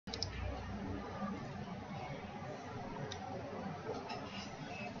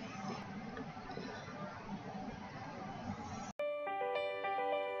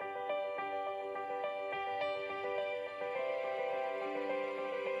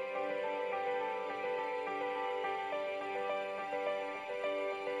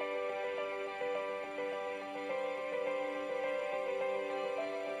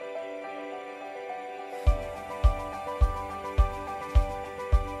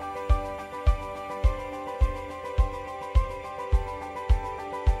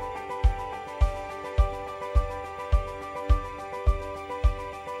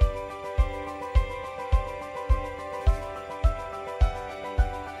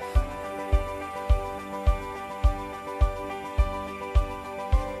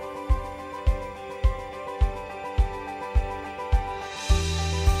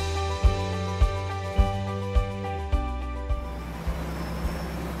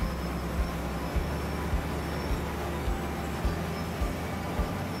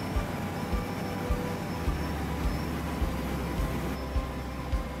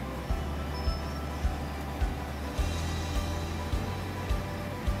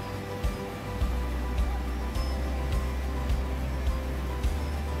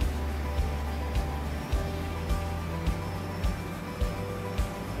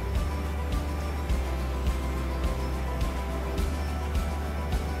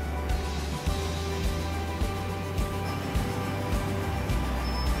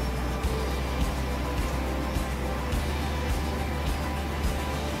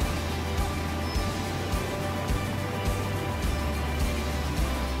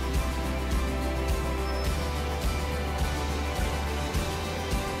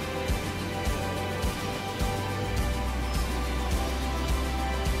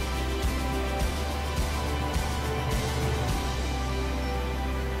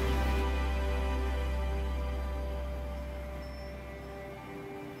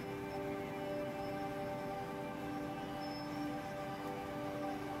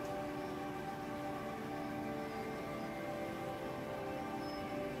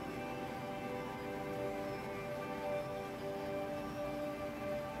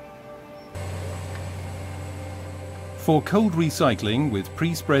For cold recycling with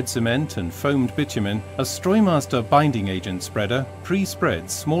pre-spread cement and foamed bitumen, a Streumaster binding agent spreader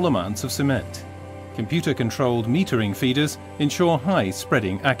pre-spreads small amounts of cement. Computer-controlled metering feeders ensure high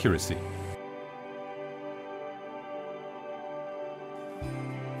spreading accuracy.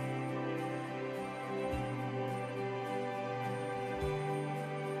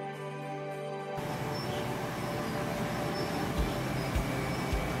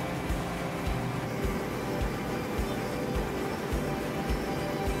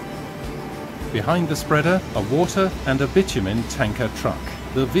 Behind the spreader, a water and a bitumen tanker truck.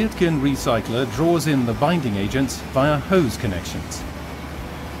 The Wirtgen recycler draws in the binding agents via hose connections.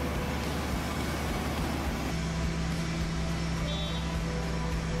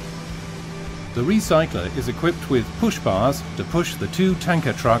 The recycler is equipped with push bars to push the two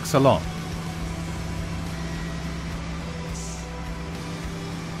tanker trucks along.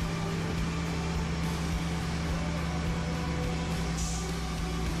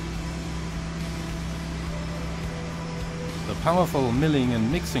 The powerful milling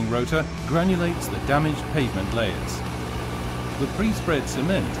and mixing rotor granulates the damaged pavement layers. The pre-spread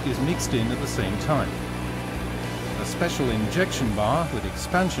cement is mixed in at the same time. A special injection bar with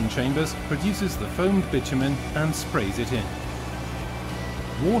expansion chambers produces the foamed bitumen and sprays it in.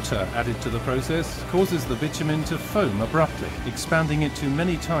 Water added to the process causes the bitumen to foam abruptly, expanding it to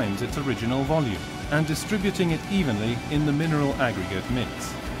many times its original volume and distributing it evenly in the mineral aggregate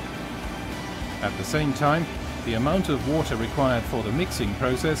mix. At the same time, the amount of water required for the mixing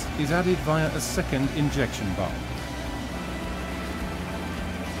process is added via a second injection valve.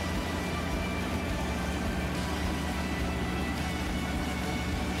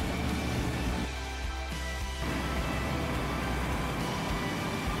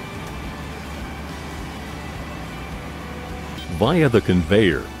 Via the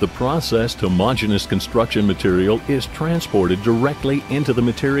conveyor, the processed homogeneous construction material is transported directly into the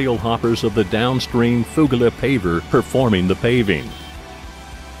material hoppers of the downstream Vogele paver performing the paving.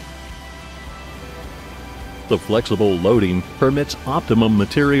 The flexible loading permits optimum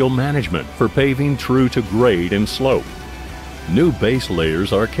material management for paving true to grade and slope. New base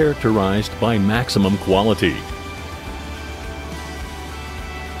layers are characterized by maximum quality.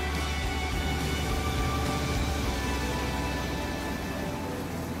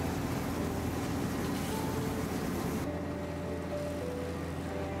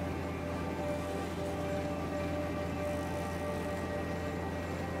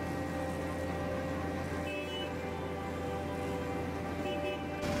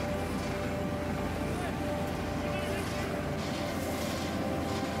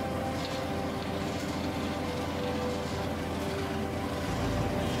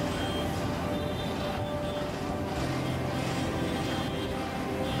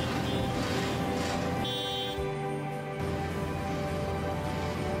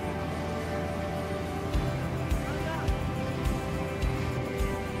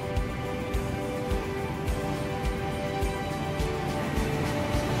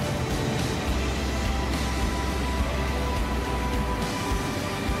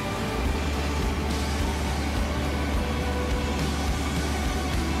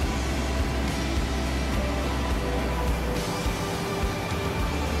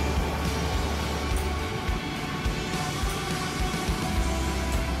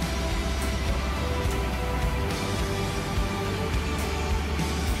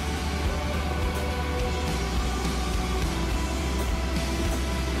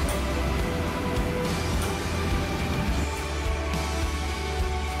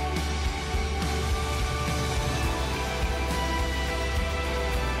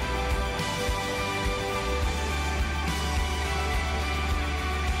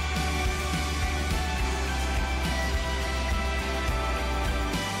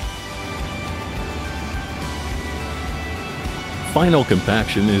 Final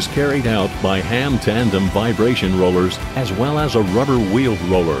compaction is carried out by Hamm tandem vibration rollers as well as a rubber wheeled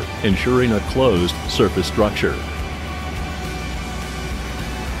roller, ensuring a closed surface structure.